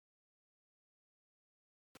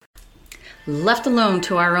Left alone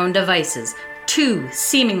to our own devices, two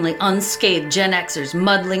seemingly unscathed Gen Xers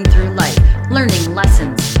muddling through life, learning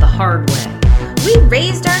lessons the hard way. We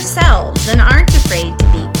raised ourselves and aren't afraid to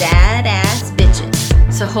be badass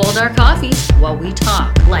bitches. So hold our coffees while we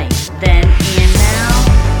talk like then and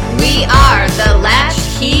now. We are the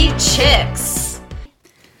Latchkey Chicks.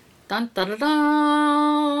 Dun da da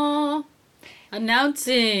da.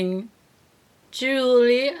 Announcing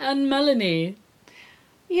Julie and Melanie.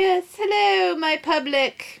 Yes, hello, my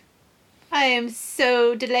public. I am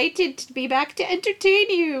so delighted to be back to entertain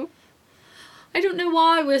you. I don't know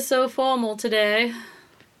why we're so formal today.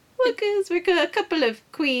 Well, because we're a couple of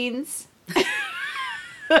queens.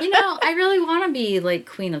 You know, I really want to be like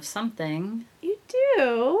queen of something. You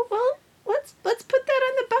do? Well, let's put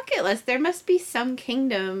that on the bucket list. There must be some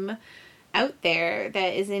kingdom out there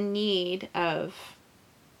that is in need of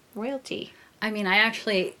royalty. I mean, I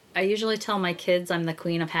usually tell my kids I'm the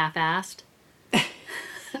queen of half-assed.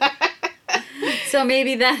 So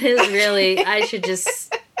maybe that is really, I should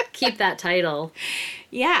just keep that title.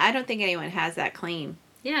 Yeah, I don't think anyone has that claim.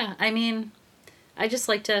 Yeah, I mean, I just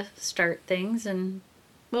like to start things and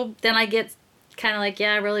then I get kind of like,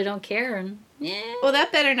 yeah, I really don't care. And yeah. Well,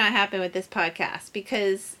 that better not happen with this podcast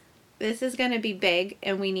because this is going to be big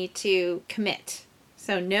and we need to commit.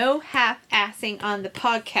 So no half-assing on the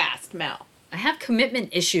podcast, Mel. I have commitment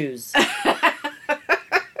issues.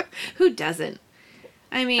 Who doesn't?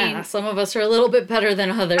 I mean... some of us are a little bit better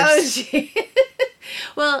than others. Oh, gee.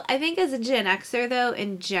 Well, I think as a Gen Xer, though,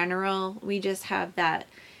 in general, we just have that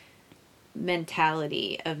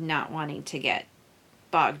mentality of not wanting to get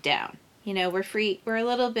bogged down. You know, we're free. We're a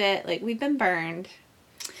little bit, like, we've been burned.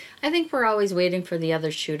 I think we're always waiting for the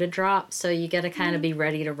other shoe to drop, so you got to kind of be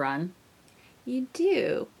ready to run. You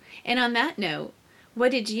do. And on that note,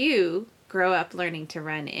 what did you grow up learning to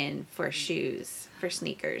run in for shoes, for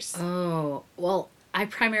sneakers? Oh, well, I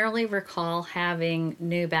primarily recall having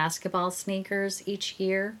new basketball sneakers each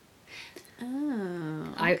year.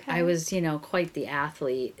 Oh, okay. I was, quite the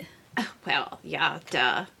athlete. Well, yeah,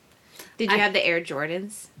 duh. Did you have the Air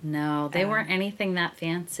Jordans? No, they weren't anything that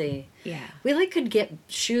fancy. Yeah. We could get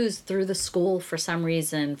shoes through the school for some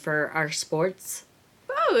reason for our sports.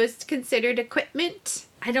 Oh, it's considered equipment?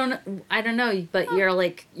 I don't know, but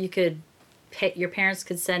you could pay, your parents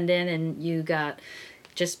could send in and you got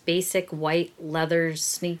just basic white leather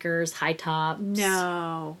sneakers, high tops.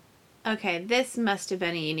 No. Okay, this must have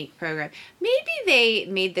been a unique program. Maybe they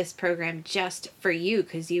made this program just for you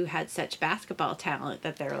because you had such basketball talent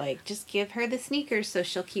that they're like, just give her the sneakers so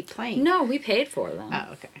she'll keep playing. No, we paid for them.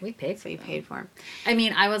 Oh, okay. We paid for them. So you paid for them. I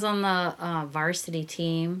mean, I was on the varsity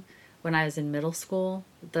team when I was in middle school,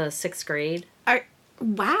 the 6th grade.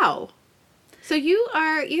 Wow. So you're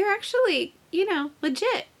actually,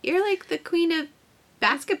 legit. You're like the queen of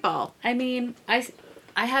basketball. I mean, I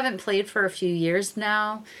haven't played for a few years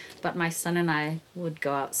now, but my son and I would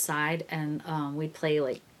go outside and we'd play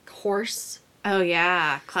like horse. Oh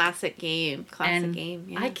yeah, classic game.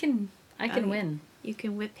 Yeah. I can win. You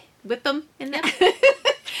can whip them in them.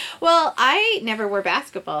 Well, I never wore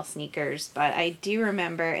basketball sneakers, but I do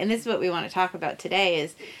remember, and this is what we want to talk about today,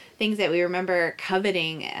 is things that we remember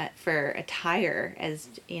coveting for attire as,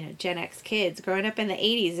 Gen X kids. Growing up in the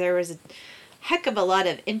 80s, there was a heck of a lot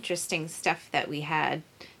of interesting stuff that we had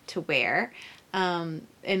to wear. And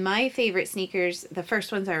my favorite sneakers, the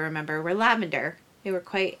first ones I remember, were lavender. They were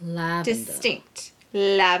quite distinct.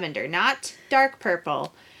 Lavender, not dark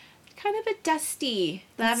purple. Kind of a dusty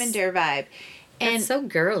lavender vibe. And it's so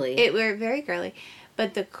girly. It were very girly.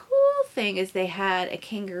 But the cool thing is they had a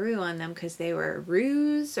kangaroo on them because they were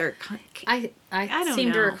ruse or... I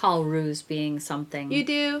seem to recall ruse being something. You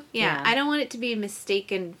do? Yeah. I don't want it to be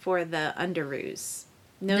mistaken for the underoos.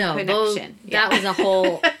 No connection. That was a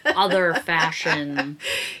whole other fashion.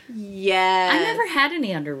 Yeah. I never had any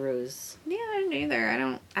underoos. Yeah, I don't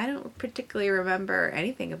either. I don't particularly remember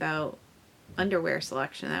anything about underwear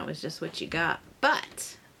selection. That was just what you got.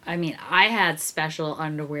 But... I mean, I had special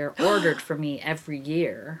underwear ordered for me every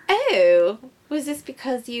year. Oh, was this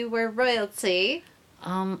because you were royalty?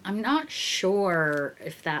 I'm not sure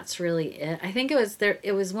if that's really it. I think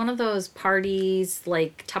it was one of those parties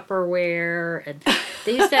like Tupperware, and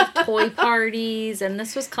they used to have toy parties, and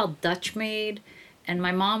this was called Dutch Maid, and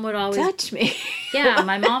my mom would always... Dutch Maid? Yeah,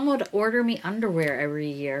 my mom would order me underwear every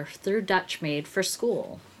year through Dutch Maid for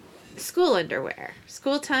school. School underwear.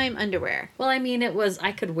 School time underwear. Well, I mean,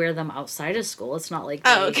 I could wear them outside of school. It's not like...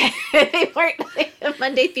 Oh, okay. They weren't like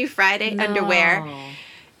Monday through Friday underwear.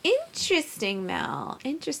 Interesting, Mel.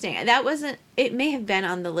 Interesting. That wasn't... It may have been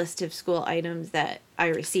on the list of school items that I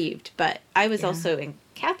received, but I was also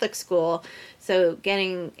Catholic school, so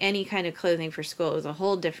getting any kind of clothing for school was a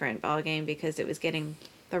whole different ballgame because it was getting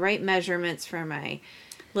the right measurements for my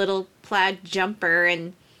little plaid jumper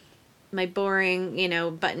and my boring,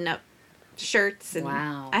 button-up shirts. And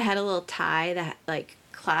wow. I had a little tie that, like,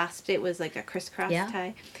 clasped. It was like a crisscross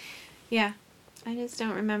tie. Yeah. I just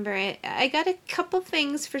don't remember it. I got a couple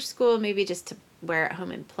things for school, maybe just to wear at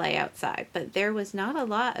home and play outside, but there was not a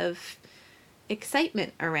lot of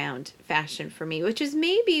excitement around fashion for me, which is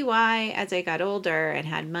maybe why as I got older and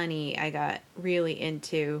had money, I got really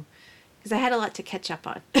into, because I had a lot to catch up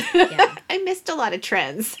on. Yeah. I missed a lot of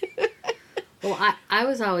trends. Well, I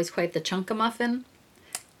was always quite the chunk-a-muffin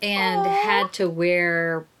and had to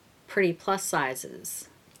wear pretty plus sizes.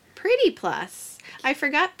 Pretty plus. I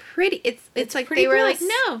forgot pretty. It's like pretty they were plus.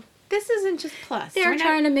 like, no, this isn't just plus. They're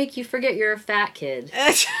trying to make you forget you're a fat kid.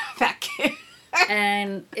 Fat kid.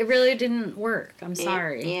 And it really didn't work. I'm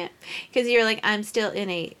sorry. Yeah. Because you're like, I'm still in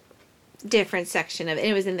a different section of it.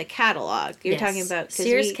 It was in the catalog. You're talking about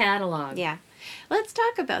Sears catalog. Yeah. Let's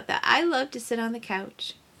talk about that. I love to sit on the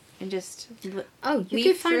couch and just you leaf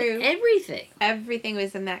could find through everything. Everything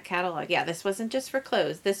was in that catalog. Yeah, this wasn't just for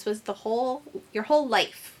clothes. This was your whole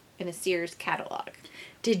life in a Sears catalog.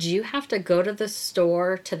 Did you have to go to the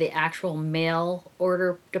store, to the actual mail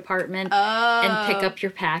order department, and pick up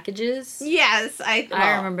your packages? Yes, I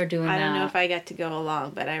remember doing that. I don't know if I got to go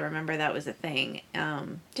along, but I remember that was a thing.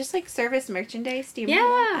 Just like service merchandise. Do you remember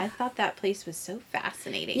that? I thought that place was so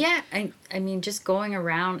fascinating. Yeah, I mean, just going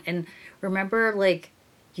around and remember, like,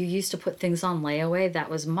 you used to put things on layaway. That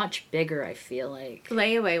was much bigger, I feel like.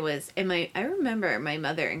 Layaway was, I remember my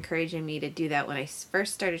mother encouraging me to do that when I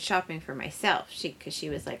first started shopping for myself. Because she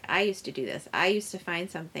was like, I used to do this. I used to find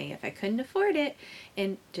something if I couldn't afford it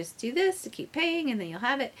and just do this to keep paying and then you'll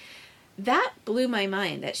have it. That blew my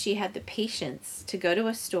mind that she had the patience to go to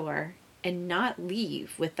a store and not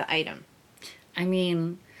leave with the item. I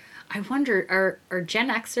mean, I wonder, are Gen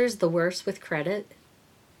Xers the worst with credit?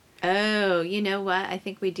 Oh, you know what? I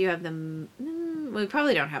think we do have them. We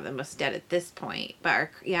probably don't have the most debt at this point. But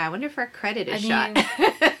I wonder if our credit is shot.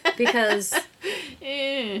 Because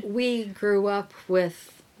we grew up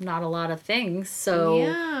with not a lot of things. So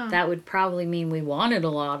that would probably mean we wanted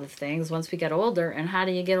a lot of things once we get older. And how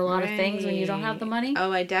do you get a lot of things when you don't have the money?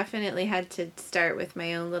 Oh, I definitely had to start with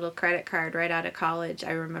my own little credit card right out of college.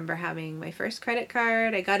 I remember having my first credit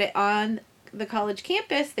card. I got it on the college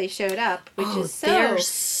campus. They showed up, which is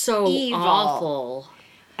so evil. Awful.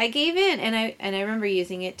 I gave in, and I remember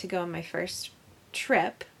using it to go on my first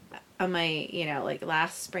trip on my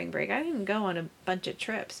last spring break. I didn't go on a bunch of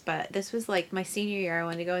trips, but this was like my senior year. I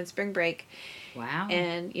wanted to go on spring break. Wow.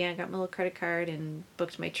 And I got my little credit card and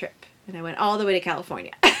booked my trip, and I went all the way to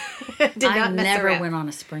California. I never went on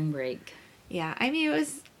a spring break. Yeah, I mean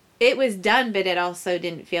it was done, but it also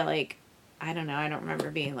didn't feel like, I don't know, I don't remember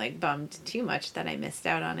being like bummed too much that I missed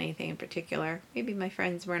out on anything in particular. Maybe my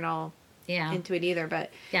friends weren't all into it either, but...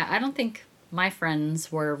 Yeah, I don't think my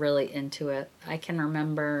friends were really into it. I can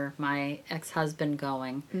remember my ex-husband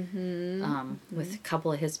going with a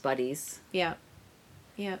couple of his buddies. Yeah.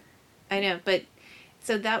 Yeah. I know, but...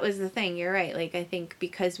 So that was the thing, you're right. Like, I think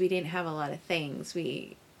because we didn't have a lot of things,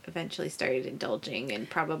 we eventually started indulging, and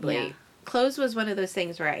probably... Yeah. Clothes was one of those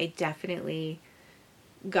things where I definitely...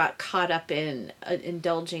 got caught up in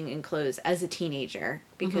indulging in clothes as a teenager,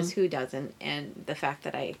 because who doesn't? And the fact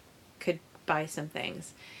that I could buy some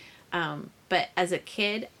things. But as a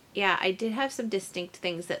kid, I did have some distinct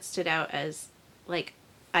things that stood out as like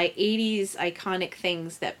 80s iconic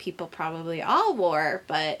things that people probably all wore,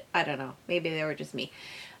 but I don't know. Maybe they were just me.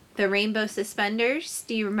 The rainbow suspenders.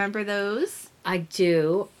 Do you remember those? I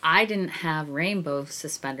do. I didn't have rainbow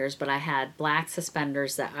suspenders, but I had black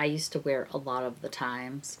suspenders that I used to wear a lot of the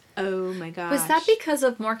times. Oh my gosh. Was that because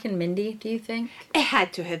of Mork and Mindy, do you think? It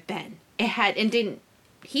had to have been. It had, and didn't,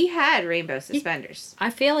 he had rainbow suspenders.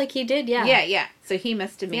 I feel like he did, yeah. Yeah. So he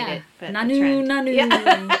must have made it. Nanu.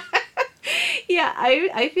 Yeah. Yeah,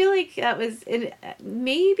 I feel like that was,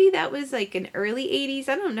 maybe that was like an early 80s.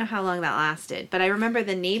 I don't know how long that lasted, but I remember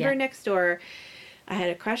the neighbor next door, I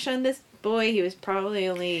had a crush on this boy. He was probably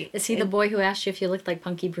only... Is he the boy who asked you if you looked like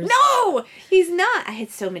Punky Brewster? No! He's not! I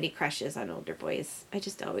had so many crushes on older boys. I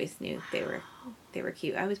just always knew they were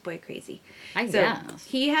cute. I was boy crazy. I guess.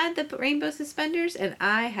 He had the rainbow suspenders, and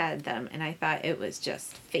I had them, and I thought it was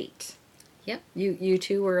just fate. Yep. You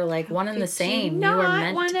two were like one and the same. You were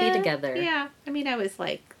meant to be together. Yeah. I mean, I was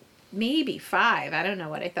like maybe 5. I don't know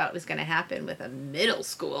what I thought was going to happen with a middle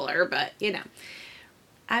schooler, but,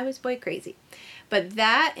 I was boy crazy. But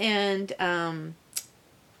that and, I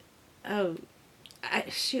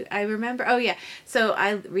remember, so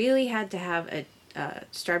I really had to have a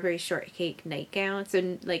strawberry shortcake nightgown.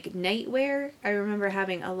 So like nightwear, I remember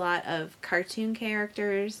having a lot of cartoon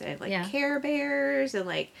characters and like Care Bears and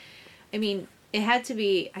like, I mean, I had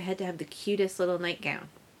to have the cutest little nightgown.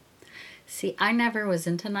 See, I never was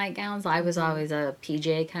into nightgowns. I was always a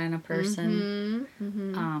PJ kind of person.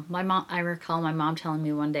 I recall my mom telling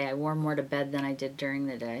me one day I wore more to bed than I did during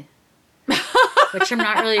the day. Which I'm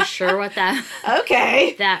not really sure what that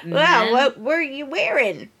that meant. Wow, what were you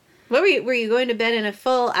wearing? Were you going to bed in a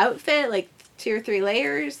full outfit, like 2 or 3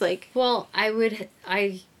 layers? Like, well, I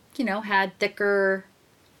had thicker,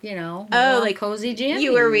 like cozy jammies.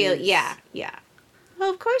 You were real, yeah. Well,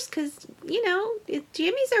 of course, because,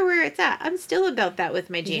 jammies are where it's at. I'm still about that with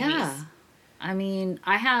my jammies. Yeah. I mean,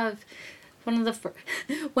 I have one of the...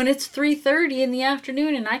 when it's 3:30 in the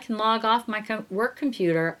afternoon and I can log off my work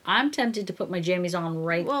computer, I'm tempted to put my jammies on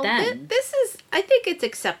then. Well, this is... I think it's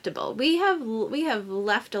acceptable. We have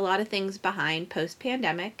left a lot of things behind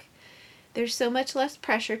post-pandemic. There's so much less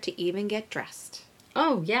pressure to even get dressed.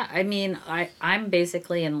 Oh, yeah. I mean, I'm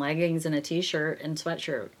basically in leggings and a t-shirt and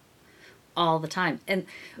sweatshirt all the time. And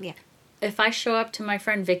if I show up to my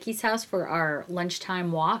friend Vicky's house for our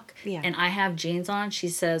lunchtime walk and I have jeans on, she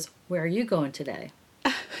says, "Where are you going today?"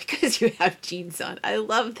 Because you have jeans on. I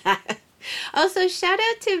love that. Also, shout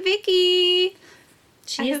out to Vicky.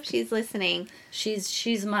 I hope she's listening.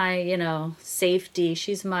 She's my, safety.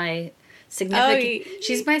 She's my significant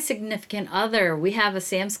she's my significant other. We have a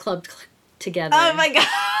Sam's Club together. Oh my God.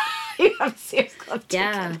 You have a Sam's Club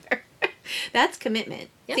together. That's commitment.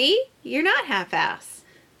 Yep. See? You're not half-ass.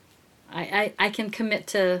 I can commit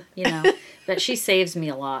to, but she saves me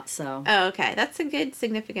a lot, so. Oh, okay. That's a good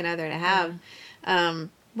significant other to have.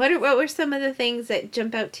 What were some of the things that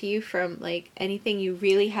jump out to you from, like, anything you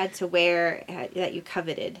really had to wear that you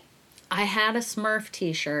coveted? I had a Smurf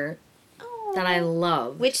t-shirt that I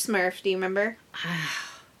love. Which Smurf? Do you remember?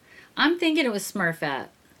 I'm thinking it was Smurfette.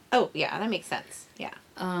 Oh, yeah. That makes sense. Yeah.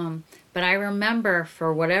 But I remember,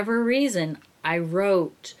 for whatever reason, I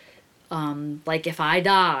wrote, like, if I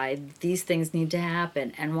died, these things need to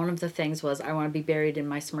happen. And one of the things was, I want to be buried in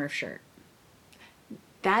my Smurf shirt.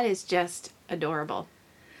 That is just adorable.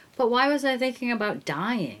 But why was I thinking about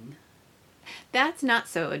dying? That's not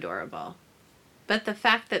so adorable. But the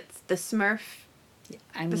fact that the Smurf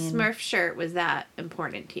shirt was that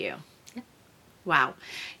important to you. Yeah. Wow.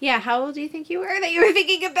 Yeah, how old do you think you were that you were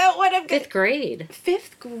thinking about what I'm going 5th grade.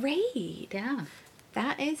 5th grade? Yeah.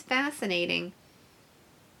 That is fascinating.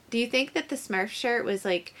 Do you think that the Smurf shirt was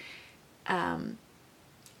like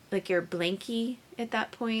your blankie at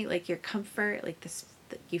that point? Like your comfort? Like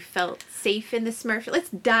you felt safe in the Smurf? Let's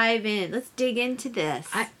dive in. Let's dig into this.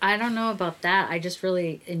 I don't know about that. I just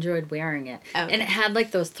really enjoyed wearing it. Okay. And it had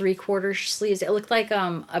like those 3/4 sleeves. It looked like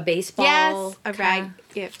a baseball. Yes, a rag.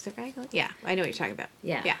 Yeah, was it rag? Yeah, I know what you're talking about.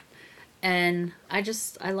 Yeah. And I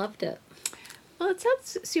loved it. Well, it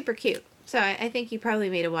sounds super cute. So I think you probably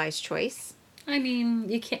made a wise choice. I mean,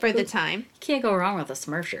 you can't... For the time. You can't go wrong with a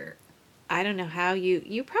Smurf shirt. I don't know how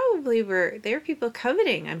you probably were... There were people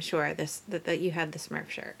coveting, I'm sure, that you had the Smurf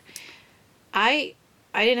shirt. I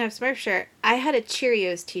didn't have Smurf shirt. I had a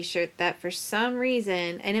Cheerios t-shirt that for some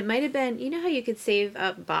reason... And it might have been... You know how you could save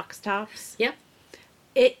up box tops? Yep.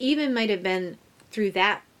 It even might have been through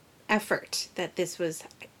that effort that this was...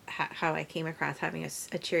 how I came across having a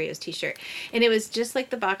Cheerios t-shirt. And it was just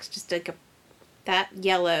like the box, just like that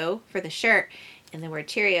yellow for the shirt, and the word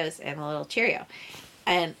Cheerios and a little Cheerio.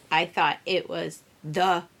 And I thought it was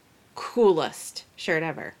the coolest shirt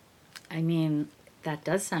ever. I mean, that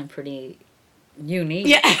does sound pretty unique.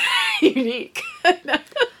 Yeah, unique.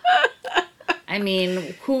 I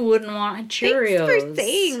mean, who wouldn't want a Cheerios? Thanks for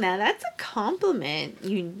saying that. That's a compliment.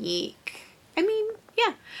 Unique. I mean,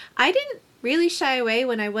 yeah. I didn't really shy away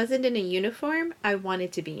when I wasn't in a uniform. I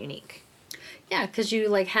wanted to be unique. Yeah, because you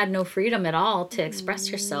had no freedom at all to express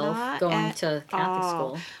yourself going to Catholic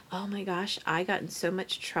school. Oh my gosh, I got in so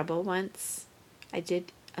much trouble once. I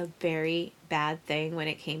did a very bad thing when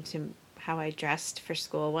it came to how I dressed for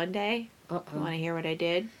school one day. You want to hear what I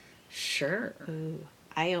did? Sure. Ooh,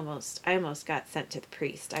 I almost got sent to the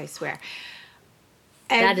priest, I swear.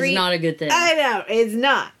 That is not a good thing. I know, it's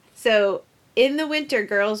not. So... In the winter,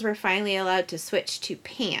 girls were finally allowed to switch to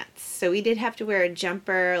pants. So we did have to wear a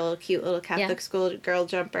jumper, a little cute little Catholic school girl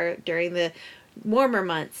jumper during the warmer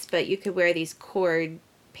months. But you could wear these cord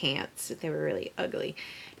pants. They were really ugly.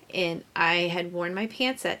 And I had worn my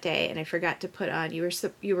pants that day, and I forgot to put on. You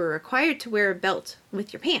were required to wear a belt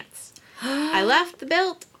with your pants. I left the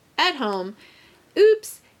belt at home.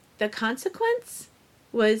 Oops. The consequence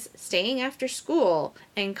was staying after school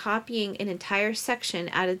and copying an entire section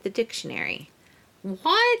out of the dictionary.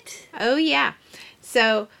 What? Oh, yeah.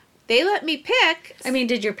 So they let me pick. I mean,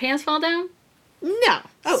 did your pants fall down? No.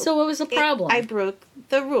 Oh, So what was the problem? I broke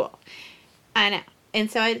the rule. I know. And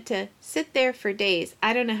so I had to sit there for days.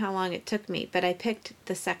 I don't know how long it took me, but I picked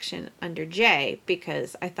the section under J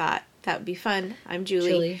because I thought that would be fun. I'm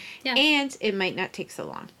Julie. Yeah. And it might not take so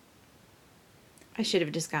long. I should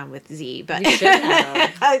have just gone with Z, but You should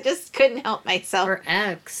have. I just couldn't help myself. Or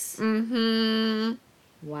X. Mm-hmm.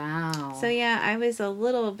 Wow. So yeah, I was a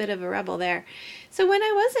little bit of a rebel there. So when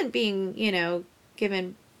I wasn't being,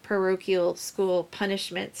 given parochial school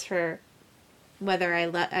punishments for whether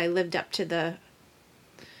I lived up to the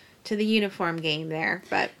uniform game there,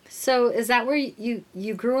 but So is that where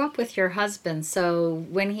you grew up with your husband? So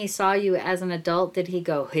when he saw you as an adult, did he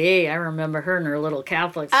go, "Hey, I remember her in her little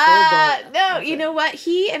Catholic school"? No, you know what?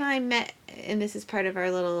 He and I met, and this is part of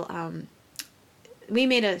our little. We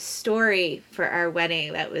made a story for our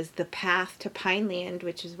wedding that was the path to Pineland,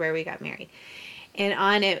 which is where we got married. And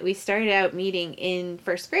on it, we started out meeting in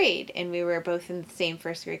first grade, and we were both in the same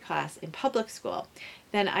first grade class in public school.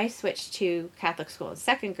 Then I switched to Catholic school in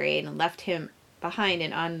second grade and left him behind.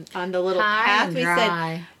 And on the little path, we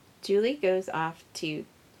said, Julie goes off to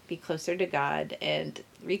be closer to God, and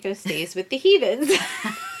Rico stays with the heathens.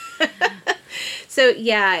 So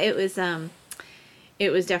yeah, it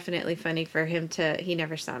was definitely funny for him he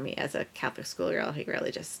never saw me as a Catholic schoolgirl. He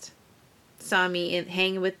really just saw me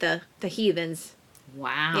hanging with the heathens.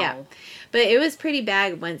 Wow. Yeah. But it was pretty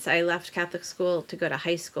bad once I left Catholic school to go to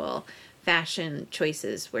high school. Fashion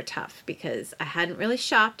choices were tough because I hadn't really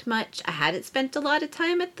shopped much. I hadn't spent a lot of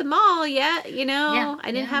time at the mall yet, Yeah,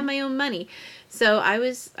 I didn't have my own money. So I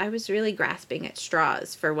was really grasping at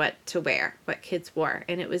straws for what to wear, what kids wore.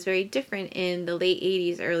 And it was very different in the late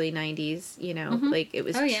 80s, early 90s, like it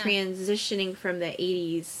was transitioning from the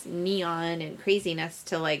 80s neon and craziness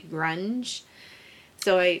to like grunge.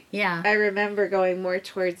 So I remember going more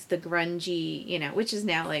towards the grungy, which is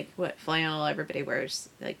now like what flannel everybody wears,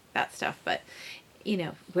 like that stuff. But,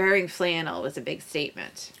 wearing flannel was a big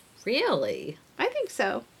statement. Really? I think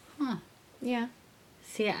so. Huh. Yeah.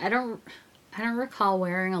 See, I don't recall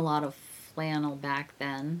wearing a lot of flannel back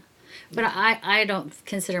then. But I don't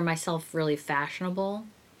consider myself really fashionable.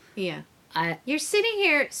 Yeah. You're sitting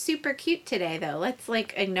here super cute today, though. Let's,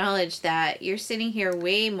 acknowledge that you're sitting here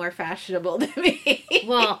way more fashionable than me.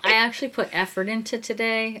 Well, I actually put effort into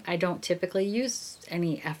today. I don't typically use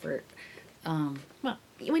any effort. Well,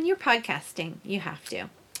 when you're podcasting, you have to.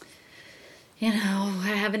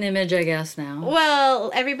 I have an image, I guess, now.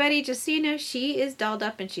 Well, everybody, just so you know, she is dolled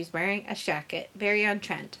up and she's wearing a jacket. Very on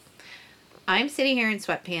trend. I'm sitting here in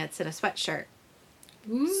sweatpants and a sweatshirt.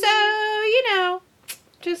 Ooh. So,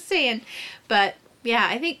 just saying. But yeah,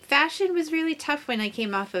 I think fashion was really tough when I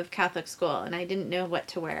came off of Catholic school and I didn't know what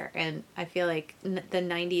to wear. And I feel like the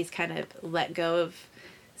 90s kind of let go of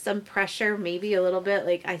some pressure, maybe a little bit.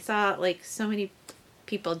 Like I saw so many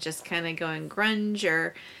people just kind of going grunge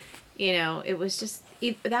or, it was just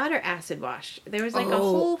that or acid wash. There was a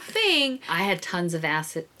whole thing. I had tons of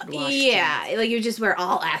acid wash. Yeah, jeans. You just wear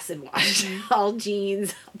all acid wash. All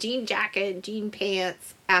jeans, jean jacket, jean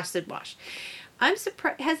pants, acid wash. I'm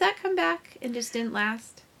surprised. Has that come back and just didn't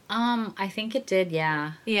last? I think it did,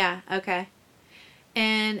 yeah. Yeah, okay.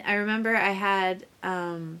 And I remember I had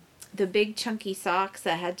the big chunky socks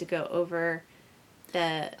that had to go over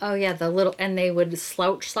the... Oh, yeah, the little... And they would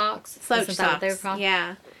slouch socks? Slouch Isn't socks, that what they were called?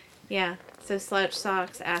 Yeah. Yeah. So slouch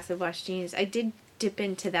socks, acid wash jeans. I did dip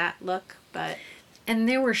into that look, but... And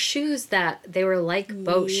there were shoes that... They were like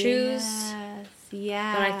boat shoes.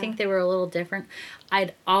 Yeah. But I think they were a little different.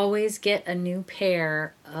 I'd always get a new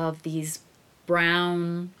pair of these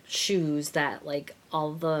brown shoes that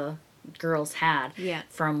all the girls had. Yeah.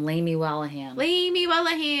 From Lamy Wellahan. Lamy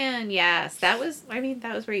Wellahan, yes. That was where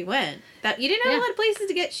you went. You didn't have a lot of places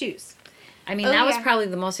to get shoes. I mean, that was probably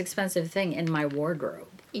the most expensive thing in my wardrobe.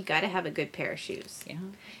 You got to have a good pair of shoes. Yeah.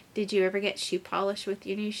 Did you ever get shoe polish with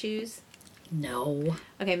your new shoes? No.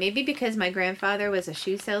 Okay, maybe because my grandfather was a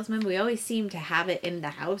shoe salesman, we always seemed to have it in the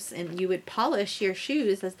house, and you would polish your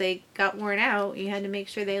shoes as they got worn out. You had to make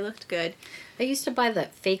sure they looked good. I used to buy the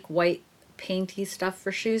fake white painty stuff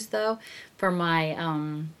for shoes, though, for my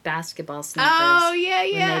basketball sneakers. Oh, yeah.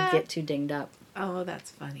 When they'd get too dinged up. Oh,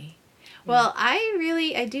 that's funny. Well,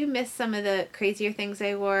 I do miss some of the crazier things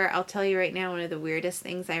I wore. I'll tell you right now, one of the weirdest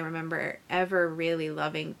things I remember ever really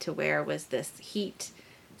loving to wear was this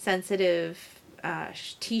heat-sensitive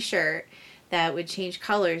t-shirt that would change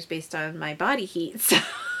colors based on my body heat. So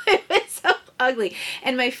it was so ugly.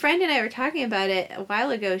 And my friend and I were talking about it a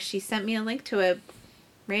while ago. She sent me a link to a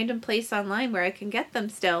random place online where I can get them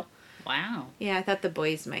still. Wow. Yeah, I thought the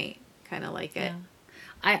boys might kind of like it.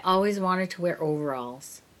 I always wanted to wear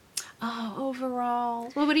overalls. Oh,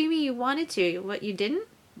 overalls. Well, what do you mean you wanted to? What, you didn't?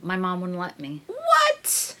 My mom wouldn't let me.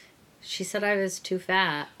 What? She said I was too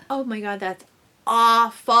fat. Oh my God, that's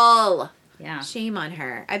awful. Yeah. Shame on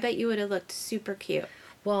her. I bet you would have looked super cute.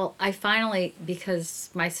 Well, I finally, because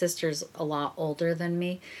my sister's a lot older than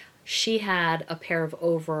me, she had a pair of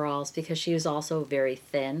overalls because she was also very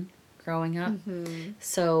thin growing up. Mm-hmm.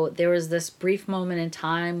 So there was this brief moment in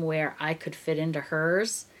time where I could fit into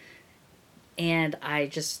hers, and I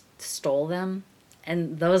just stole them.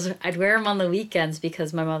 And those, I'd wear them on the weekends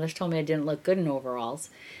because my mother told me I didn't look good in overalls.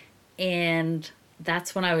 And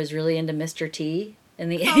that's when I was really into Mr. T in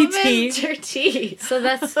the 80s. Mr. T. So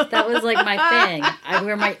that was like my thing. I'd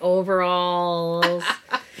wear my overalls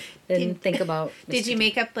and think about Mr. Did you T.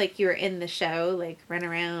 make up like you were in the show, like run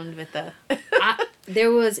around with the...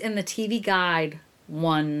 There was in the TV guide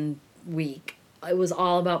one week. It was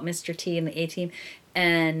all about Mr. T and the A-Team.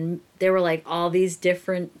 And there were like all these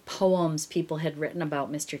different poems people had written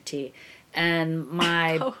about Mr. T. And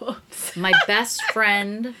my best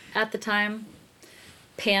friend at the time,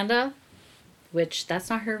 Panda, which that's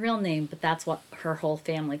not her real name, but that's what her whole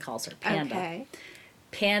family calls her, Panda. Okay.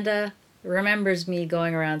 Panda remembers me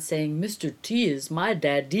going around saying, Mr. T is my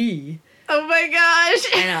daddy. Oh my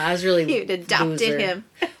gosh. I know, I was really You'd adopted loser. him.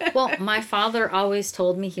 Well, my father always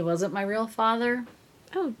told me he wasn't my real father.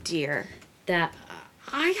 Oh dear. That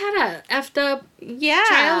I had a effed up Yeah.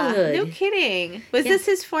 childhood. No kidding. Was this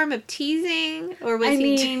his form of teasing, or was I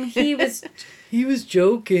he? mean, he was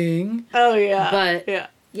joking. Oh yeah. But yeah.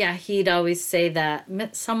 yeah, he'd always say that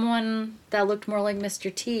someone that looked more like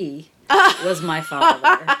Mr. T was my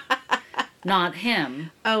father, not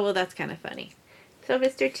him. Oh well, that's kind of funny. So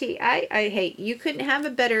Mr. T, I hate you couldn't have a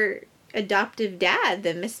better adoptive dad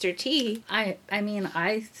than Mr. T. I mean,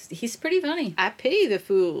 he's pretty funny. I pity the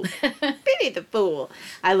fool. Pity the fool.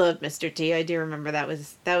 I loved Mr. T. I do remember that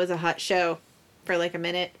was a hot show for like a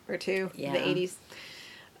minute or two in the 80s.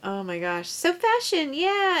 Oh my gosh. So fashion,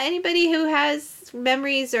 yeah. Anybody who has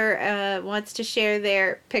memories or wants to share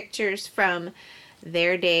their pictures from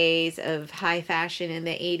their days of high fashion in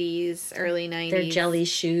the 80s, early 90s. Their jelly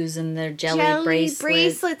shoes and their jelly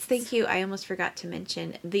bracelets. Thank you. I almost forgot to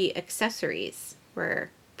mention the accessories were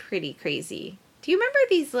pretty crazy. Do you remember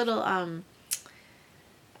these little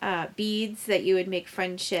beads that you would make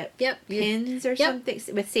friendship pins or something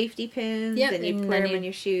with safety pins and you put them on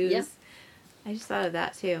your shoes? Yep. I just thought of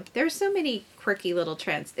that too. There's so many quirky little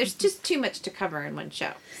trends. There's just too much to cover in one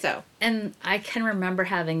show. So. And I can remember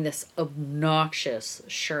having this obnoxious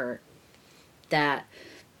shirt that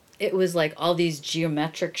it was like all these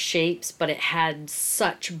geometric shapes, but it had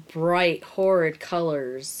such bright, horrid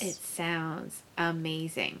colors. It sounds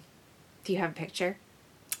amazing. Do you have a picture?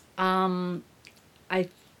 I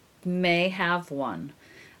may have one.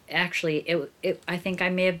 Actually, I think I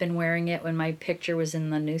may have been wearing it when my picture was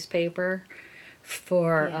in the newspaper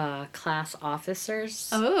for class officers.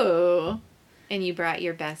 Oh. And you brought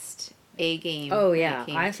your best A game. Oh, yeah.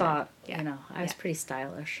 I thought, I was pretty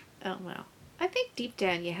stylish. Oh, wow. I think deep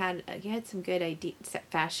down you had some good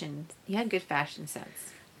fashion. You had good fashion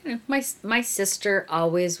sense. My sister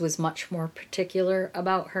always was much more particular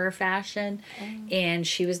about her fashion, and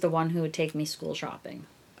she was the one who would take me school shopping.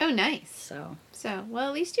 Oh, nice. So, well,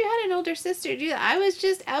 at least you had an older sister to do that. I was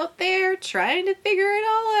just out there trying to figure it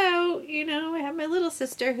all out. You know, I had my little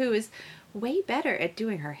sister who was way better at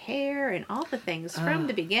doing her hair and all the things from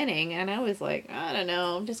the beginning. And I was like, I don't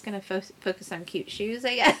know, I'm just going to focus on cute shoes,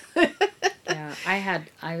 I guess. yeah,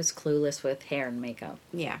 I was clueless with hair and makeup.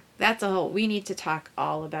 Yeah, we need to talk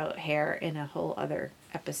all about hair in a whole other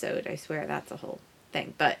episode. I swear that's a whole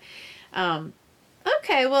thing. But,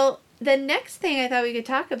 okay, well, the next thing I thought we could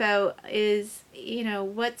talk about is,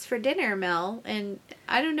 what's for dinner, Mel. And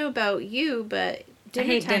I don't know about you, but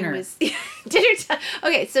dinner time was dinner time.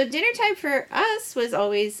 Okay, so dinner time for us was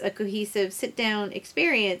always a cohesive sit-down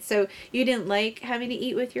experience. So you didn't like having to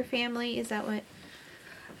eat with your family? Is that what?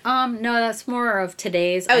 No, that's more of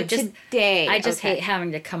today's. Oh, today. I just hate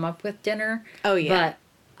having to come up with dinner. Oh, yeah. But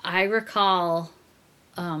I recall...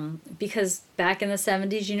 because back in the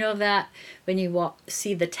 70s, that when you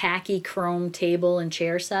see the tacky chrome table and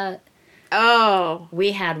chair set? Oh.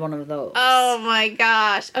 We had one of those. Oh my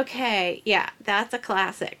gosh. Okay. Yeah, that's a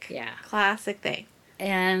classic. Yeah. Classic thing.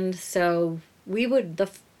 And so we would,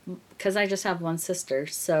 because I just have one sister,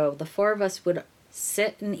 so the four of us would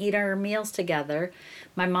sit and eat our meals together.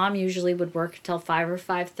 My mom usually would work until 5 or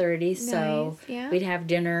 5:30, so we'd have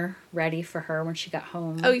dinner ready for her when she got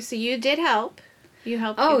home. Oh, so you did help. You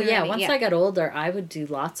helped. Oh, yeah. Once I got older, I would do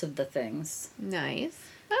lots of the things. Nice.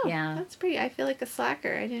 Oh, Yeah. that's pretty. I feel like a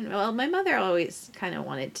slacker. I didn't. Well, my mother always kind of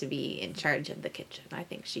wanted to be in charge of the kitchen. I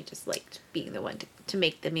think she just liked being the one to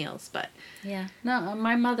make the meals. But Yeah. No,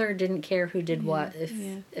 my mother didn't care who did what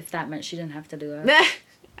if that meant she didn't have to do it.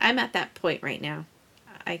 I'm at that point right now.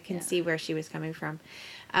 I can see where she was coming from.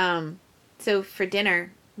 So for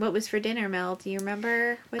dinner, what was for dinner, Mel? Do you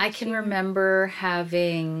remember? I can remember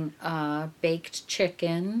having baked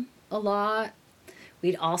chicken a lot.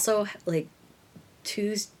 We'd also like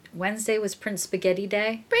Wednesday was Prince Spaghetti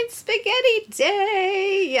Day. Prince Spaghetti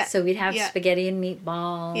Day. Yeah. So we'd have spaghetti and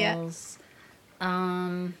meatballs.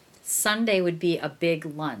 Yeah. Sunday would be a big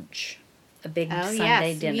lunch. A big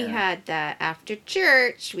Sunday dinner. We had that after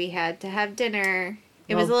church. We had to have dinner.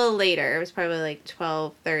 It was a little later. It was probably like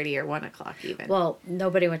 12:30 or 1 o'clock even. Well,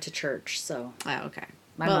 nobody went to church, so. Oh, okay.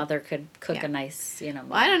 My mother could cook a nice, meal.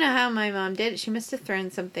 Well, I don't know how my mom did it. She must have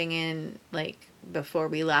thrown something in, like, before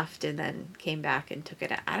we left and then came back and took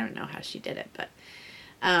it out. I don't know how she did it, but,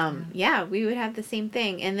 yeah, we would have the same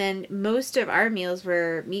thing. And then most of our meals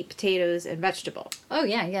were meat, potatoes, and vegetable. Oh,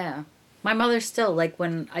 yeah, yeah. My mother still, like,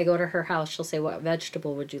 when I go to her house, she'll say, what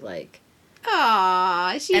vegetable would you like?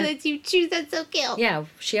 Aw, she lets you choose. That's so cute. Yeah,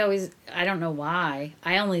 she always, I don't know why.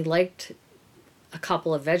 I only liked a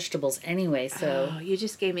couple of vegetables anyway, so. Oh, you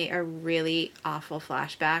just gave me a really awful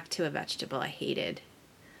flashback to a vegetable I hated.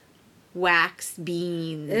 Wax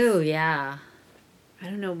beans. Ooh, yeah. I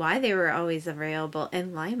don't know why they were always available.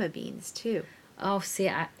 And lima beans, too. Oh,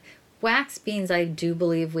 see, wax beans I do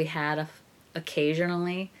believe we had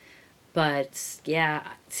occasionally. But, yeah,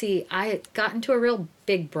 see, I got into a real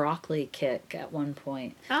big broccoli kick at one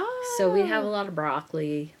point. Oh. So we'd have a lot of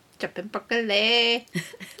broccoli. Jumping broccoli.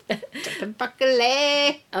 Jumping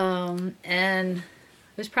broccoli. And it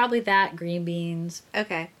was probably that, green beans.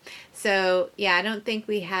 Okay. So, yeah, I don't think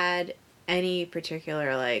we had any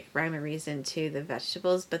particular, like, rhyme or reason to the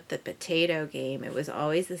vegetables, but the potato game, it was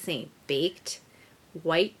always the same. Baked,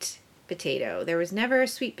 white potato. There was never a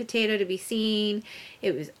sweet potato to be seen.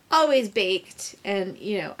 It was always baked. And,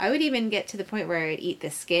 I would even get to the point where I'd eat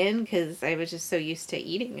the skin because I was just so used to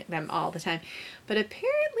eating them all the time. But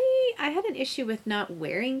apparently I had an issue with not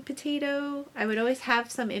wearing potato. I would always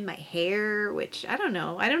have some in my hair, which I don't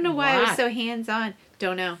know. I don't know why I was so hands-on.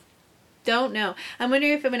 Don't know. I'm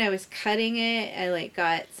wondering if when I was cutting it, I like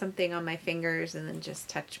got something on my fingers and then just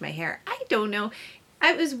touched my hair. I don't know.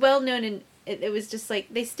 I was well known and it was just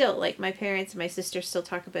like, they still, like my parents and my sister still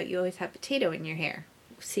talk about you always have potato in your hair.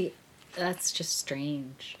 See, that's just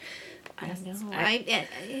strange. I don't know.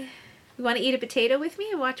 You want to eat a potato with me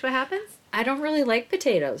and watch what happens? I don't really like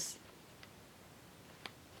potatoes.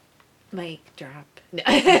 Mic drop.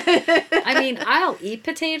 I mean, I'll eat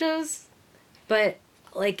potatoes, but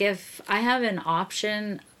like if I have an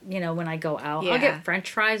option, when I go out, I'll get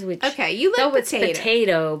French fries, which you like potato. It's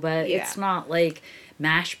potato, but it's not like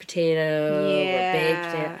mashed potato or baked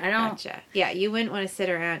potato. I don't. Gotcha. Yeah, you wouldn't want to sit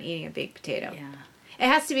around eating a baked potato. Yeah. It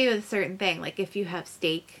has to be with a certain thing. Like if you have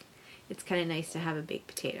steak, it's kind of nice to have a baked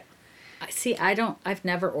potato. See, I've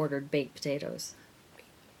never ordered baked potatoes.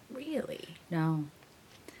 Really? No.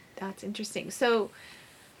 That's interesting. So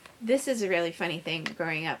this is a really funny thing.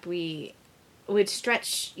 Growing up, we would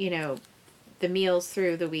stretch, the meals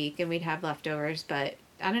through the week and we'd have leftovers, but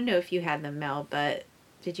I don't know if you had them, Mel, but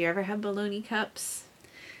did you ever have bologna cups?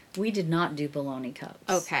 We did not do bologna cups.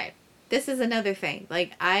 Okay. This is another thing.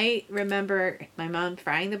 Like, I remember my mom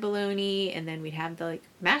frying the bologna, and then we'd have the, like,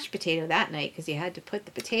 mashed potato that night, because you had to put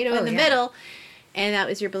the potato in the middle, and that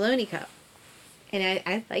was your bologna cup. And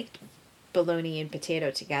I liked bologna and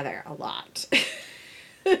potato together a lot.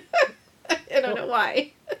 I don't know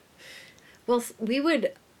why. Well, we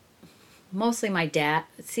would, mostly my dad,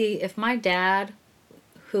 see, if my dad,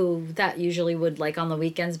 who that usually would, like, on the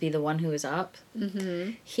weekends be the one who was up,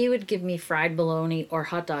 he would give me fried bologna or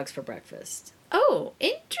hot dogs for breakfast. Oh,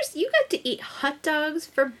 interesting. You got to eat hot dogs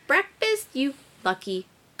for breakfast, you lucky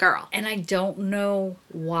girl. And I don't know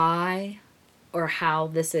why or how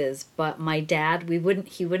this is, but my dad,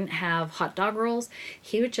 he wouldn't have hot dog rolls.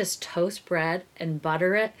 He would just toast bread and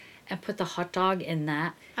butter it and put the hot dog in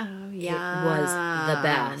that. Oh, yeah. It was the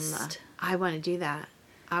best. I want to do that.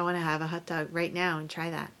 I want to have a hot dog right now and try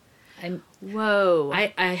that. Whoa.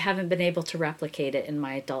 I haven't been able to replicate it in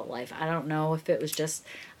my adult life. I don't know if it was just,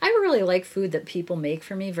 I really like food that people make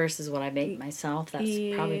for me versus what I make myself. That's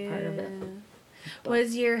probably part of it. But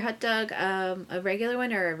was your hot dog a regular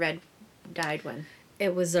one or a red dyed one?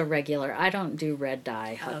 It was a regular. I don't do red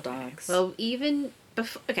dye hot dogs. Well, even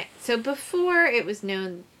before, so before it was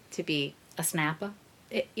known to be a Snappa?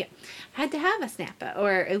 Had to have a Snappa,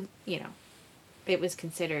 or, it was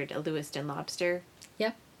considered a Lewiston lobster.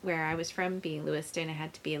 Yep. where I was from, being Lewiston, it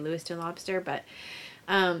had to be a Lewiston lobster. But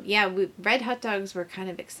red hot dogs were kind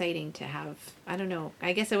of exciting to have. I don't know.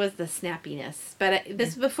 I guess it was the snappiness. But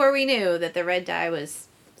this was before we knew that the red dye was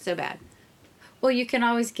so bad. Well, you can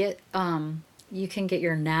always get you can get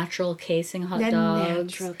your natural casing hot dogs.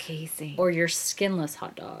 Natural casing. Or your skinless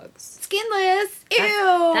hot dogs. Skinless?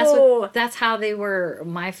 Ew! That's how they were.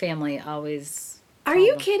 My family always. Are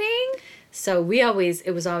you kidding? So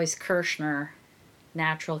it was always Kirschner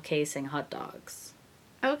natural casing hot dogs.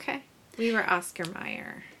 Okay. We were Oscar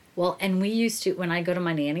Mayer. Well, and we used to, when I go to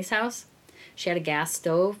my nanny's house, she had a gas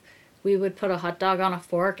stove. We would put a hot dog on a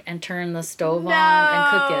fork and turn the stove on and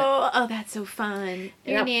cook it. Oh, that's so fun.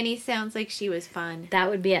 Your nanny sounds like she was fun. That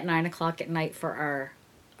would be at 9 o'clock at night for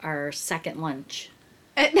our second lunch.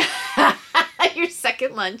 Your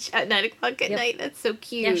second lunch at 9 o'clock at night? That's so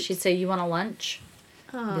cute. Yeah, she'd say, "You want a lunch?"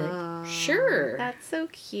 Oh, like, sure. That's so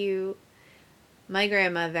cute. My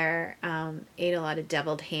grandmother ate a lot of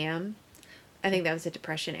deviled ham. I think that was a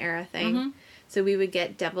Depression era thing. Mm-hmm. So we would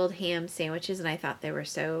get deviled ham sandwiches, and I thought they were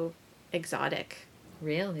so exotic.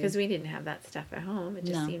 Really? Because we didn't have that stuff at home. It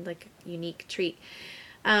just seemed like a unique treat.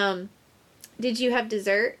 Did you have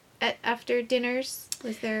dessert after dinners?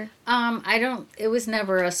 Was there? It was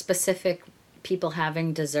never a specific people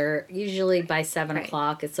having dessert. Usually by 7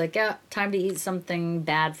 o'clock, it's like, time to eat something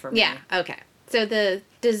bad for me. Yeah, okay. So the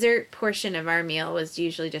dessert portion of our meal was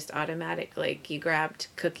usually just automatic. Like, you grabbed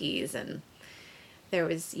cookies and there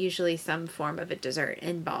was usually some form of a dessert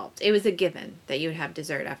involved. It was a given that you would have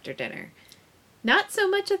dessert after dinner. Not so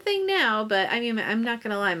much a thing now, but I mean, I'm not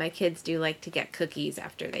going to lie. My kids do like to get cookies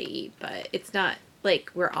after they eat, but it's not like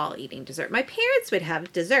we're all eating dessert. My parents would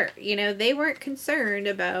have dessert. You know, they weren't concerned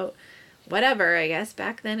about whatever. I guess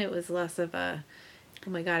back then it was less of a, oh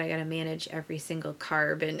my God, I got to manage every single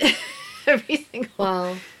carb and every single...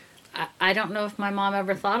 Well, I don't know if my mom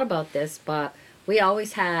ever thought about this, but we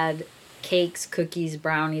always had cakes, cookies,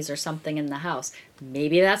 brownies, or something in the house.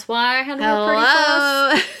 Maybe that's why I had to go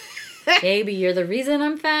pretty close. Maybe you're the reason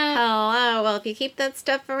I'm fat. Hello. Well, if you keep that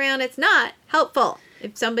stuff around, it's not helpful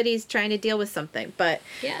if somebody's trying to deal with something. But,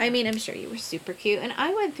 yeah. I mean, I'm sure you were super cute. And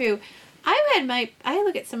I went through... I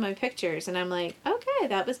look at some of my pictures and I'm like, okay,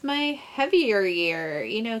 that was my heavier year.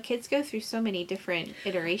 You know, kids go through so many different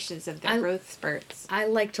iterations of their growth spurts. I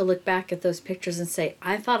like to look back at those pictures and say,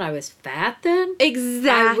 I thought I was fat then?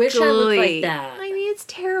 Exactly. I wish I looked like that. I mean, it's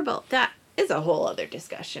terrible. That is a whole other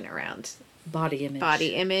discussion around body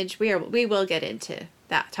image. We will get into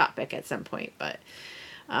that topic at some point, but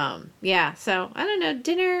yeah, so I don't know.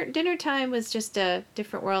 Dinner time was just a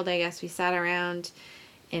different world, I guess. We sat around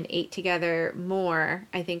and ate together more.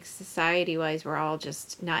 I think society-wise, we're all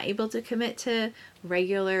just not able to commit to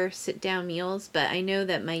regular sit-down meals. But I know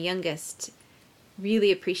that my youngest really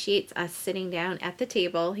appreciates us sitting down at the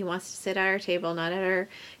table. He wants to sit at our table, not at our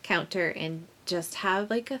counter, and just have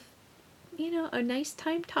like a nice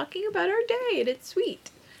time talking about our day. And it's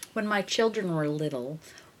sweet. When my children were little,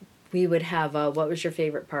 we would have a "what was your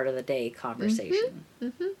favorite part of the day" conversation. Mm-hmm.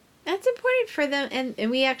 Mm-hmm. That's important for them,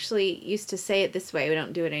 and we actually used to say it this way. We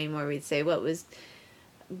don't do it anymore. We'd say what was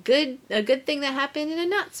a good thing that happened and a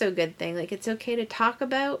not so good thing. Like, it's okay to talk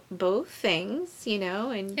about both things,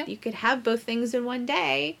 and you could have both things in one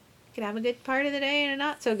day. You could have a good part of the day and a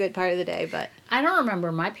not so good part of the day, but... I don't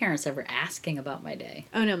remember my parents ever asking about my day.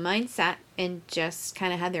 Oh, no, mine sat and just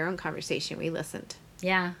kind of had their own conversation. We listened.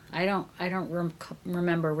 Yeah, I don't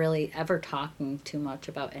remember really ever talking too much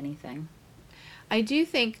about anything. I do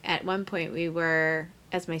think at one point we were,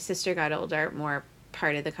 as my sister got older, more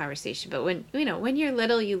part of the conversation. But when you're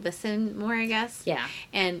little, you listen more, I guess. Yeah.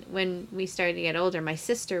 And when we started to get older, my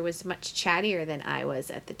sister was much chattier than I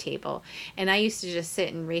was at the table. And I used to just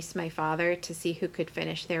sit and race my father to see who could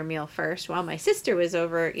finish their meal first while my sister was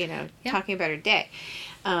over, talking about her day.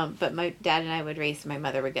 But my dad and I would race. My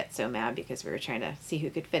mother would get so mad because we were trying to see who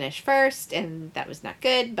could finish first. And that was not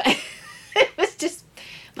good. But it was just...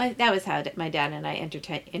 that was how my dad and I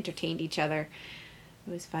entertained each other.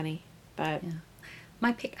 It was funny, but... Yeah.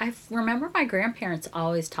 I remember my grandparents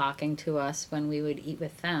always talking to us when we would eat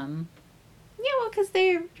with them. Yeah, well, because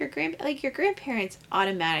your grandparents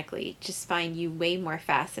automatically just find you way more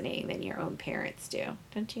fascinating than your own parents do,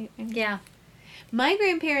 don't you? Yeah. My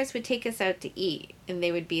grandparents would take us out to eat, and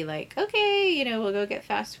they would be like, okay, we'll go get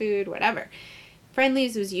fast food, whatever.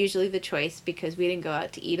 Friendly's was usually the choice because we didn't go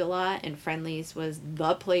out to eat a lot, and Friendly's was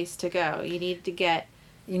the place to go. You needed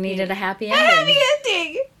a happy ending. A happy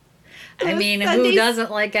ending! I mean, who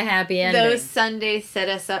doesn't like a happy ending? Those Sundays set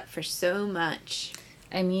us up for so much.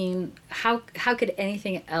 I mean, how could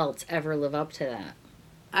anything else ever live up to that?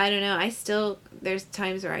 I don't know. There's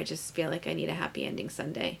times where I just feel like I need a happy ending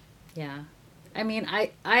sundae. Yeah. I mean,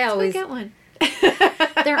 I So always get one.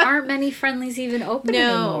 there aren't many Friendlies even open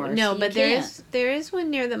anymore. No, so but there is one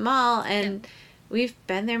near the mall, and we've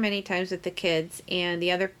been there many times with the kids. And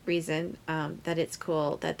the other reason that it's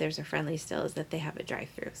cool that there's a Friendly still is that they have a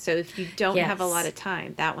drive-through. So if you don't have a lot of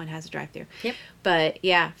time, that one has a drive-through. Yep. But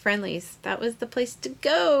yeah, Friendlies, that was the place to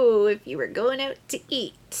go if you were going out to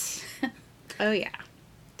eat. Oh yeah.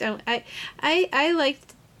 I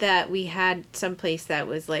liked that we had some place that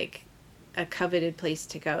was like a coveted place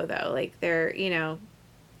to go though. Like there,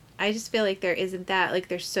 I just feel like there isn't that. Like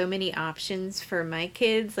there's so many options for my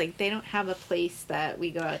kids. Like they don't have a place that we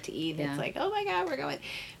go out to eat. And It's like, oh my God, we're going.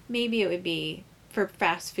 Maybe it would be for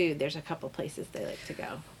fast food. There's a couple places they like to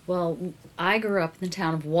go. Well, I grew up in the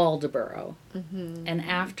town of Waldoboro. Mm-hmm. And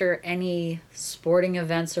after any sporting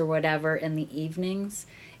events or whatever in the evenings,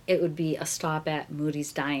 it would be a stop at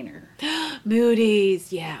Moody's Diner.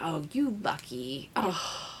 Moody's, yeah. Oh, you lucky.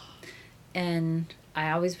 Oh. And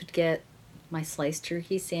I always would get my sliced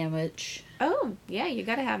turkey sandwich. Oh, yeah, you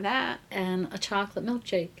got to have that. And a chocolate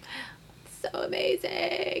milkshake. So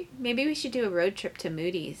amazing. Maybe we should do a road trip to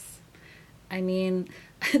Moody's. I mean,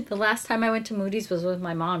 the last time I went to Moody's was with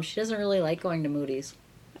my mom. She doesn't really like going to Moody's.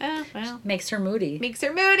 Oh, well. Makes her moody. Makes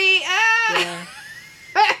her moody. Ah! Yeah.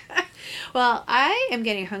 Well, I am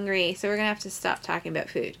getting hungry, so we're going to have to stop talking about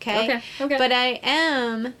food, okay? Okay. But I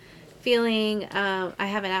am feeling, I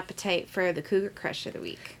have an appetite for the Cougar Crush of the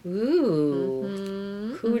week. Ooh.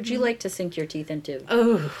 Mm-hmm. Who would you like to sink your teeth into?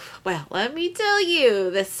 Oh, well, let me tell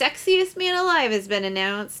you, the sexiest man alive has been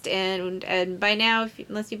announced, and by now,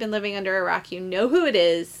 unless you've been living under a rock, you know who it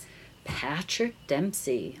is. Patrick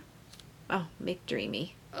Dempsey. Oh,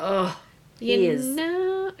 McDreamy. Oh, He's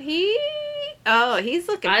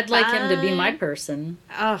looking I'd like him to be my person.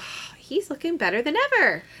 Oh, he's looking better than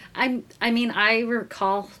ever. I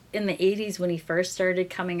recall in the 80s when he first started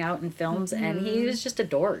coming out in films, Mm-hmm. and he was just a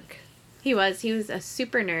dork. He was a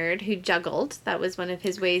super nerd who juggled. That was one of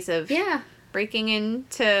his ways of breaking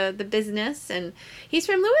into the business, and he's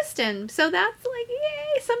from Lewiston, so that's like,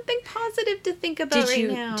 yay, something positive to think about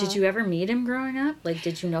now. Did you ever meet him growing up? Like,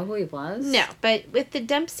 did you know who he was? No, but with the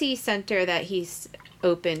Dempsey Center that he's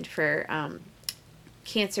opened for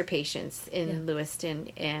cancer patients in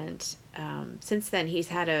Lewiston, and since then he's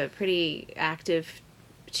had a pretty active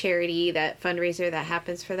charity, that fundraiser that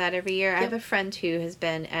happens for that every year. I have a friend who has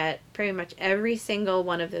been at pretty much every single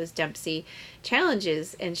one of those Dempsey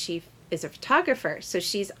challenges, and she is a photographer, so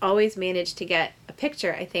she's always managed to get a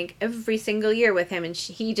picture, I think, every single year with him, and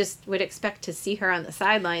he just would expect to see her on the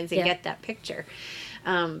sidelines and get that picture.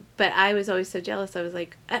 But I was always so jealous. I was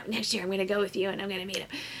like, oh, next year I'm going to go with you and I'm going to meet him.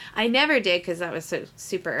 I never did because that was so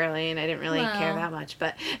super early and I didn't really care that much.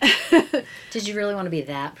 But did you really want to be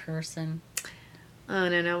that person? Oh,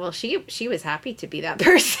 no. Well, she was happy to be that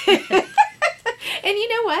person. And you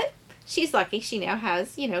know what? She's lucky. She now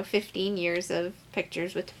has, 15 years of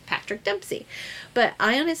pictures with Patrick Dempsey. But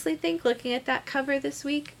I honestly think, looking at that cover this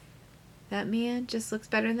week, that man just looks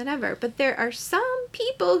better than ever. But there are some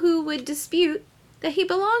people who would dispute that he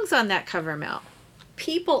belongs on that cover, Mel.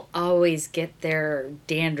 People always get their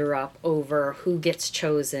dander up over who gets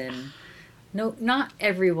chosen. No, not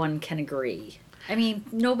everyone can agree. I mean,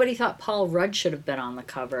 nobody thought Paul Rudd should have been on the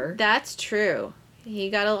cover. That's true. He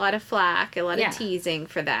got a lot of flack, a lot of teasing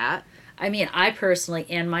for that. I mean, I personally,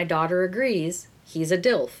 and my daughter agrees, he's a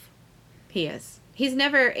DILF. He is. He's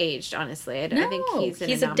never aged, honestly. I think he's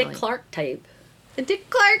an anomaly. A Dick Clark type. A Dick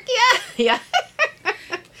Clark, yeah.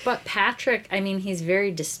 But Patrick, I mean, he's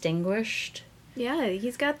very distinguished. Yeah,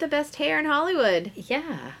 he's got the best hair in Hollywood.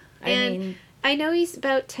 Yeah. I know he's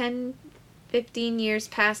about 10, 15 years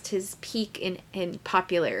past his peak in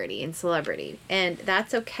popularity and celebrity, and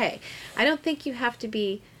that's okay. I don't think you have to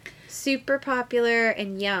be super popular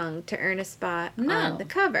and young to earn a spot on the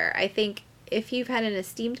cover. I think if you've had an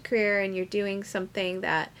esteemed career and you're doing something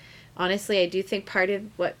that, honestly, I do think part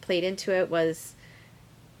of what played into it was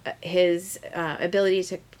his ability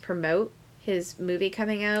to promote his movie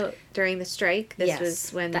coming out during the strike. This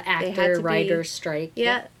was when the actor-writer strike.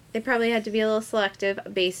 Yeah, they probably had to be a little selective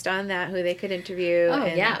based on that, who they could interview,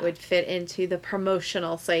 that would fit into the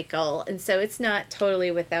promotional cycle. And so it's not totally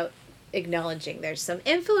without acknowledging there's some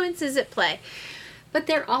influences at play. But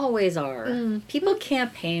there always are. People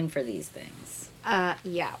campaign for these things.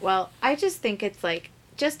 Yeah, well, I just think it's like,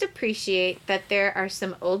 just appreciate that there are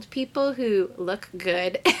some old people who look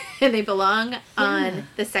good and they belong on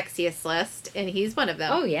the sexiest list, and he's one of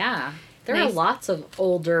them. Oh, yeah. There are lots of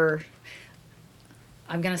older,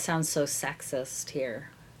 I'm going to sound so sexist here,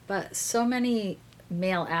 but so many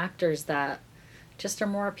male actors that just are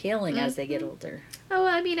more appealing as they get older. Oh,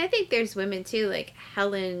 I mean, I think there's women too, like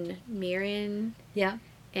Helen Mirren. Yeah.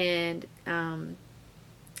 And,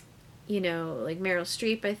 you know, like Meryl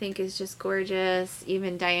Streep, I think, is just gorgeous.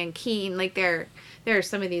 Even Diane Keane. Like, there are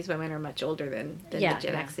some of these women are much older than the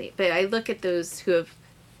Gen X. But I look at those who have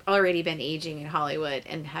already been aging in Hollywood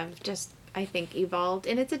and have just, I think, evolved.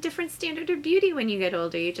 And it's a different standard of beauty when you get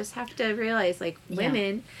older. You just have to realize, like,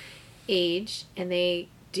 women age and they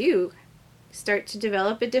do start to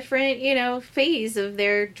develop a different, you know, phase of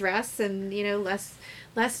their dress and, you know,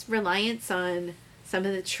 less reliance on some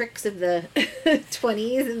of the tricks of the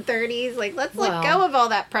 20s and 30s. Like, let's let go of all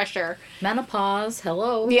that pressure. Menopause,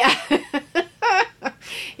 hello. Yeah.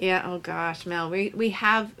 Yeah, oh gosh, Mel, we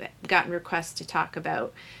have gotten requests to talk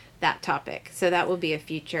about that topic. So that will be a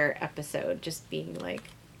future episode, just being like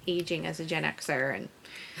aging as a Gen Xer. And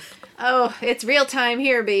oh, it's real time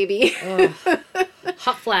here, baby.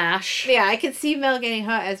 Hot flash. Yeah, I can see Mel getting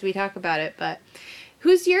hot as we talk about it. But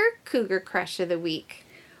who's your cougar crush of the week?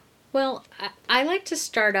 Well, I like to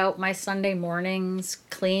start out my Sunday mornings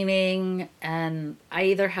cleaning, and I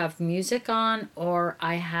either have music on or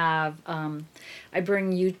I have, I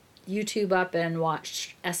bring YouTube up and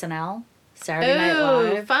watch SNL, Saturday Night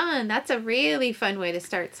Live. Oh, fun. That's a really fun way to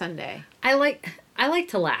start Sunday. I like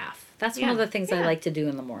to laugh. That's one of the things I like to do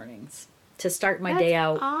in the mornings, to start my day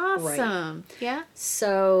out awesome. Right. Yeah.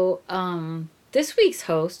 So, this week's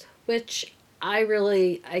host, which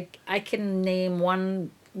I can name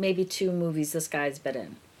one, maybe two movies this guy's been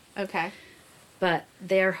in. Okay. But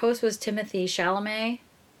their host was Timothée Chalamet.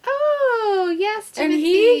 Oh, yes, Timothée. And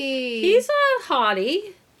he's a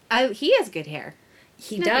hottie. He has good hair.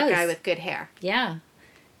 He does. A guy with good hair. Yeah.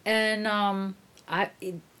 And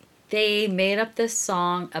they made up this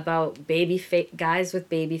song about guys with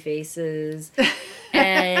baby faces.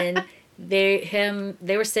 And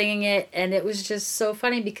they were singing it, and it was just so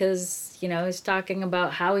funny because, you know, he's talking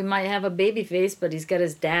about how he might have a baby face, but he's got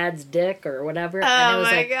his dad's dick or whatever. Oh, and it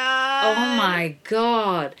was my God. Oh my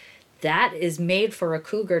God. That is made for a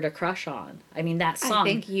cougar to crush on. I mean, that song.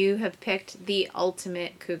 I think you have picked the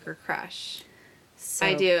ultimate cougar crush. So,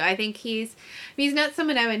 I do. I think he's not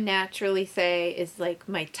someone I would naturally say is like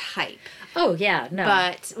my type. Oh, yeah, no.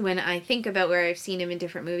 But when I think about where I've seen him in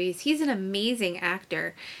different movies, he's an amazing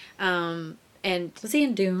actor. And was he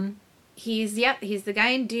in Dune? He's the guy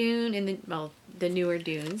in Dune and the newer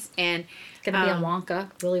Dunes, and gonna be on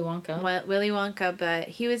Wonka, Willy Wonka. Well, Willy Wonka, but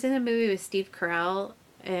he was in a movie with Steve Carell,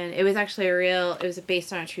 and it was actually it was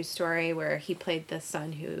based on a true story where he played the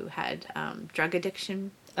son who had drug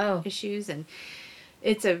addiction issues, and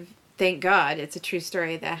thank God it's a true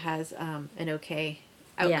story that has an okay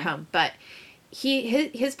outcome. But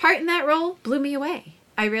his part in that role blew me away.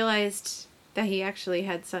 I realized that he actually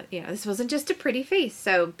had some, you know, this wasn't just a pretty face.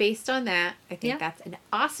 So based on that, I think that's an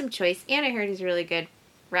awesome choice. And I heard he's a really good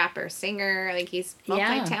rapper, singer. Like, he's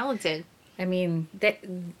multi-talented. I mean,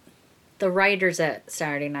 the writers at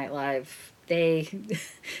Saturday Night Live, they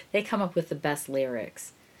come up with the best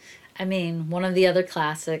lyrics. I mean, one of the other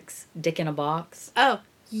classics, Dick in a Box. Oh,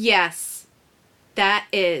 yes. That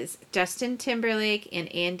is Justin Timberlake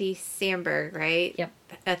and Andy Samberg, right? Yep.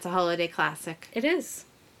 That's a holiday classic. It is.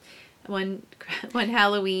 One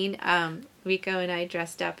Halloween, Rico and I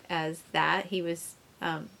dressed up as that. He was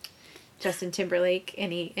Justin Timberlake,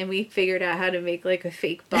 and we figured out how to make like a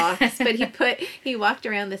fake box. But he walked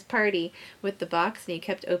around this party with the box, and he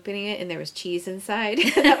kept opening it, and there was cheese inside.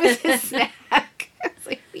 That was his snack. I was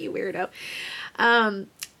like, you weirdo.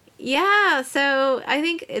 Yeah, so I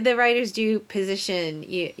think the writers do position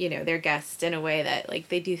you know, their guests in a way that, like,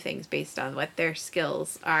 they do things based on what their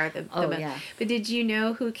skills are. Yeah. But did you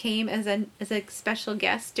know who came as a special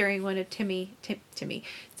guest during one of Timothée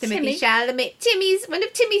Chalamet, one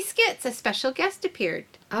of Timmy's skits? A special guest appeared.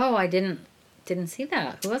 Oh, I didn't see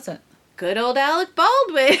that. Who was it? Good old Alec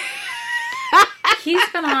Baldwin. He's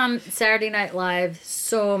been on Saturday Night Live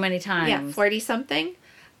so many times. Yeah, 40-something.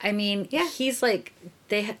 I mean, he's like,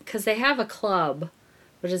 because they have a club.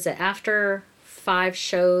 What is it? After 5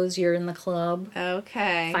 shows, you're in the club.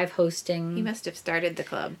 Okay. 5 hosting. He must have started the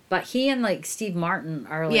club. But he and, like, Steve Martin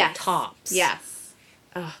are, like, tops. Yes.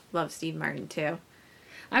 Oh, love Steve Martin, too.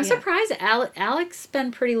 I'm surprised. Alec's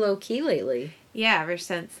been pretty low-key lately. Yeah, ever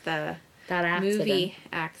since that movie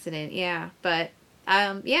accident. Yeah, but...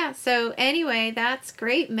 so anyway, that's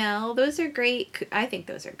great, Mel. Those are great. I think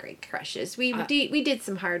those are great crushes. We did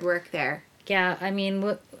some hard work there. Yeah, I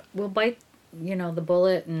mean, we'll bite, you know, the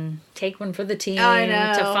bullet and take one for the team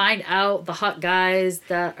to find out the hot guys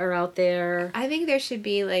that are out there. I think there should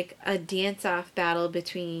be like a dance-off battle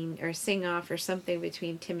or sing-off or something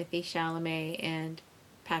between Timothée Chalamet and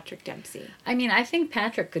Patrick Dempsey. I mean, I think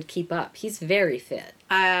Patrick could keep up. He's very fit.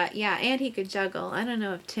 Yeah, and he could juggle. I don't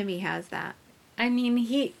know if Timmy has that. I mean,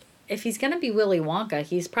 if he's going to be Willy Wonka,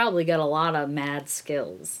 he's probably got a lot of mad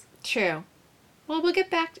skills. True. Well, we'll get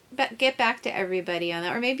back to everybody on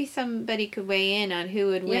that, or maybe somebody could weigh in on who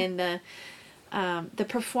would win the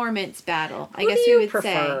performance battle. I guess we would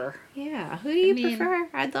prefer? Say. Yeah, who do you prefer?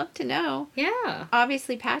 I'd love to know. Yeah.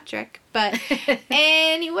 Obviously Patrick, but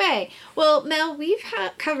anyway. Well, Mel, we've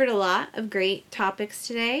covered a lot of great topics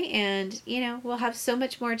today, and we'll have so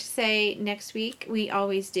much more to say next week. We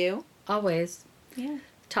always do. Always. Yeah.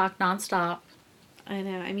 Talk nonstop. I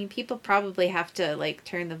know. I mean, people probably have to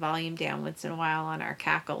turn the volume down once in a while on our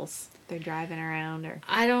cackles. They're driving around or.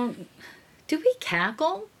 Do we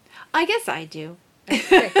cackle? I guess I do.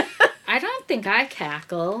 I don't think I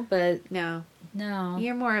cackle, but no.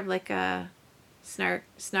 You're more of like a snark.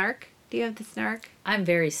 Do you have the snark? I'm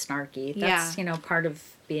very snarky. That's part of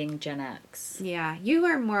being Gen X. Yeah, you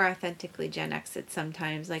are more authentically Gen X at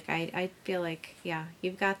sometimes. I feel like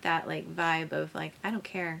you've got that vibe of I don't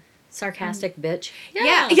care. Sarcastic bitch.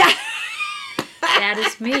 Yeah. That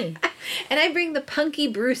is me. And I bring the Punky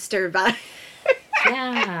Brewster vibe.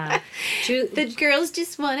 Yeah. The girls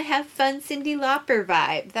just want to have fun Cyndi Lauper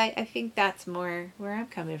vibe. I think that's more where I'm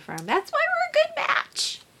coming from. That's why we're a good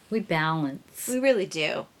match. We balance. We really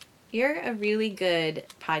do. You're a really good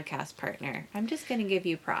podcast partner. I'm just going to give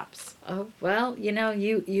you props. Oh, well,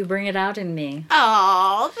 you bring it out in me.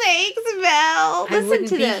 Oh, thanks, Mel. I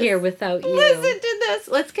wouldn't be here without you. Listen to this.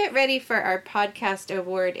 Let's get ready for our podcast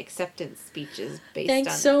award acceptance speeches based on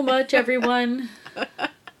Thanks so much, everyone.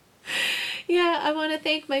 Yeah, I want to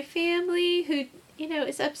thank my family who,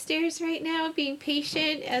 is upstairs right now being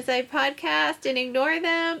patient as I podcast and ignore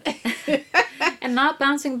them. And not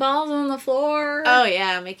bouncing balls on the floor. Oh,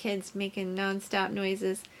 yeah, my kids making nonstop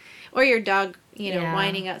noises. Or your dog,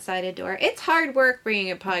 whining outside a door. It's hard work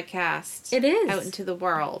bringing a podcast It is. out into the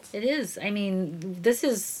world. It is. I mean, this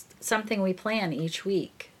is something we plan each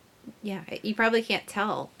week. Yeah, you probably can't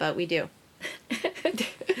tell, but we do.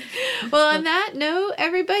 Well, on that note,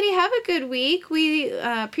 everybody have a good week. We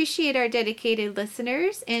appreciate our dedicated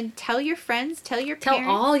listeners, and tell your friends, tell your parents.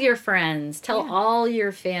 Tell all your friends. Tell all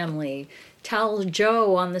your family. Tell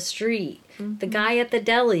Joe on the street. Mm-hmm. The guy at the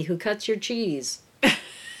deli who cuts your cheese.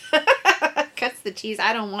 Cuts the cheese.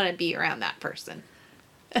 I don't want to be around that person.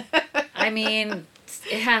 I mean,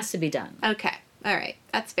 it has to be done. Okay. All right.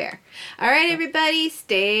 That's fair. All right, everybody.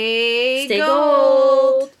 Stay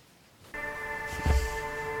gold.